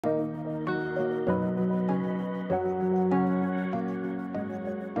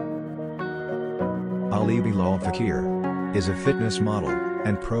Ali Bilal Fakir is a fitness model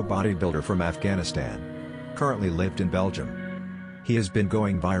and pro bodybuilder from Afghanistan. Currently lived in Belgium. He has been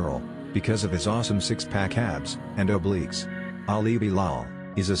going viral because of his awesome six-pack abs and obliques. Ali Bilal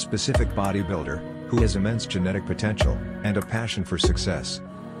is a specific bodybuilder who has immense genetic potential and a passion for success.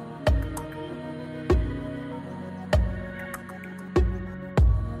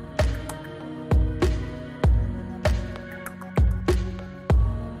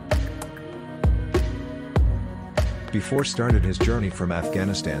 Before started his journey from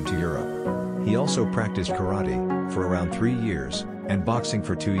Afghanistan to Europe. He also practiced karate for around 3 years, and boxing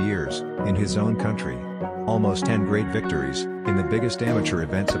for 2 years, in his own country. Almost 10 great victories, in the biggest amateur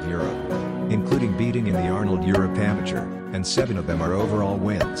events of Europe. Including beating in the Arnold Europe Amateur, and 7 of them are overall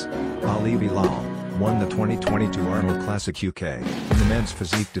wins. Ali Bilal won the 2022 Arnold Classic UK, in the men's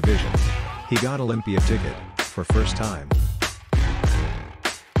physique division. He got Olympia ticket, for first time.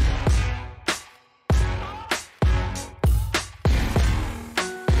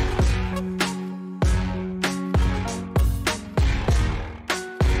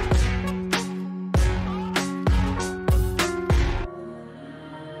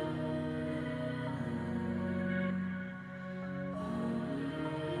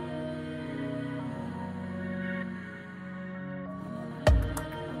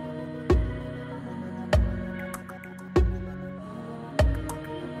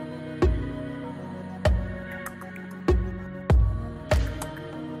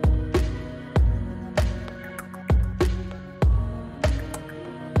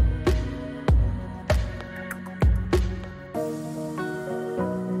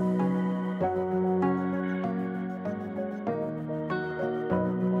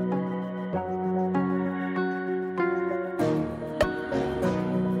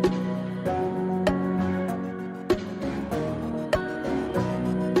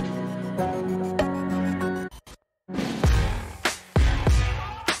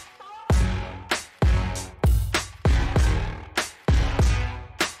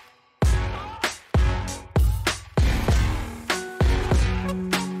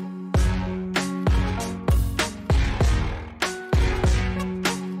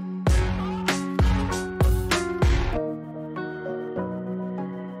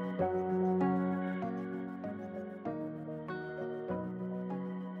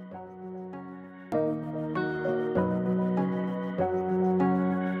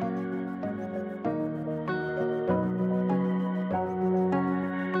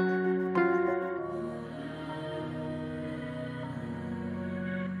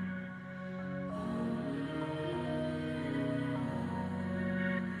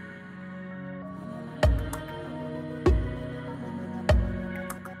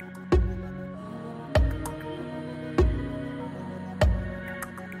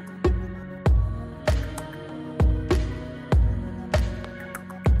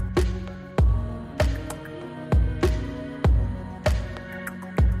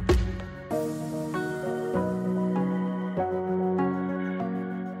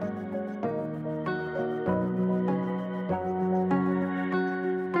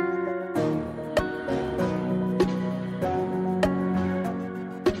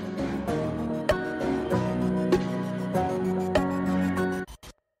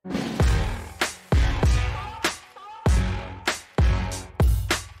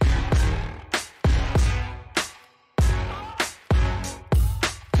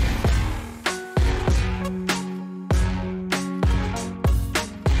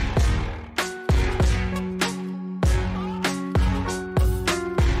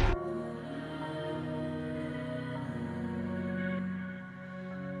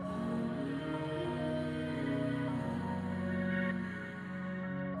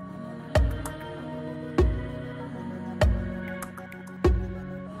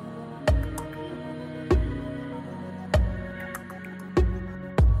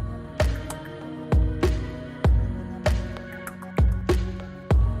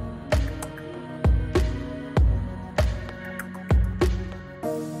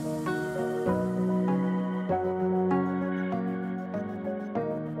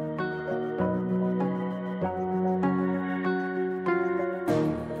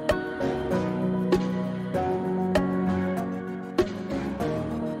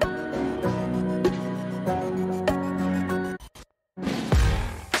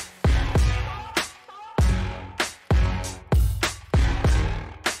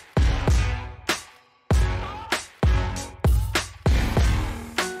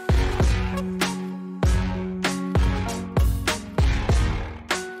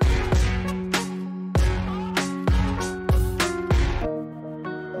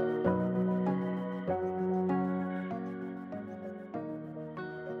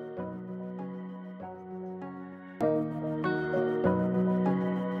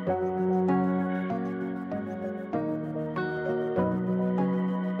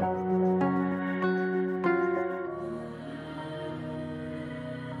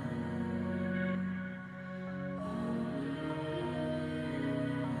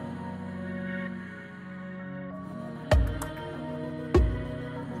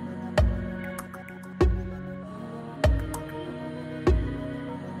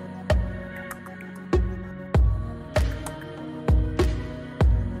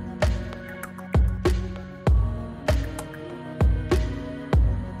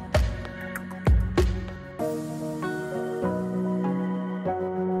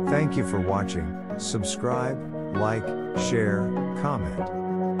 Thank you for watching. Subscribe, like, share,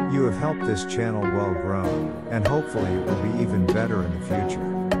 comment. You have helped this channel well grow, and hopefully it will be even better in the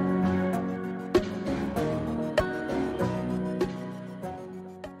future.